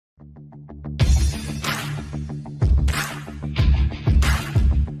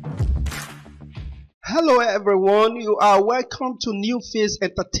Hello everyone, you are welcome to New Phase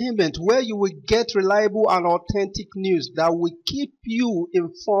Entertainment where you will get reliable and authentic news that will keep you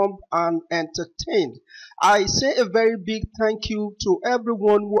informed and entertained. I say a very big thank you to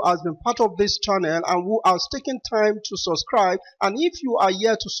everyone who has been part of this channel and who has taken time to subscribe, and if you are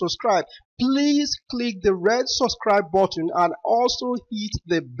yet to subscribe, please click the red subscribe button and also hit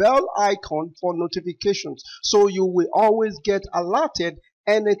the bell icon for notifications so you will always get alerted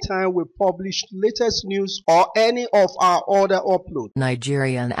anytime we publish latest news or any of our other uploads.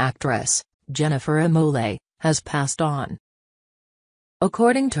 Nigerian actress, Jennifer Omole, has passed on.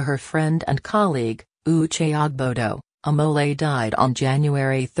 According to her friend and colleague, Uche Ogbodo, Omole died on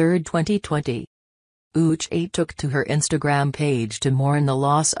January 3, 2020. Uche took to her Instagram page to mourn the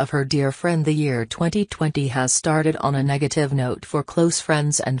loss of her dear friend. The year 2020 has started on a negative note for close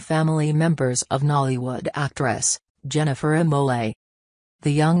friends and family members of Nollywood actress, Jennifer Omole.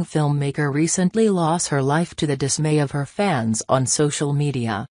 The young filmmaker recently lost her life to the dismay of her fans on social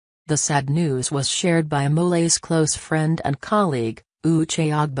media. The sad news was shared by Omole's close friend and colleague, Uche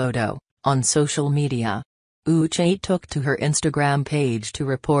Ogbodo, on social media. Uche took to her Instagram page to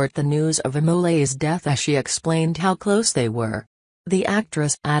report the news of Omole's death as she explained how close they were. The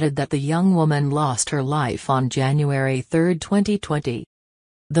actress added that the young woman lost her life on January 3, 2020.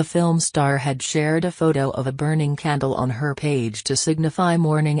 The film star had shared a photo of a burning candle on her page to signify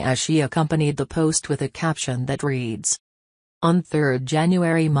mourning as she accompanied the post with a caption that reads, "On 3rd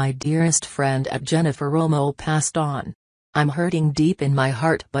January my dearest friend at Jennifer Omole passed on. I'm hurting deep in my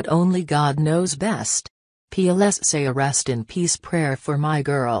heart but only God knows best. PLS say a rest in peace prayer for my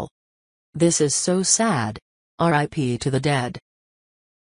girl. This is so sad. RIP to the dead."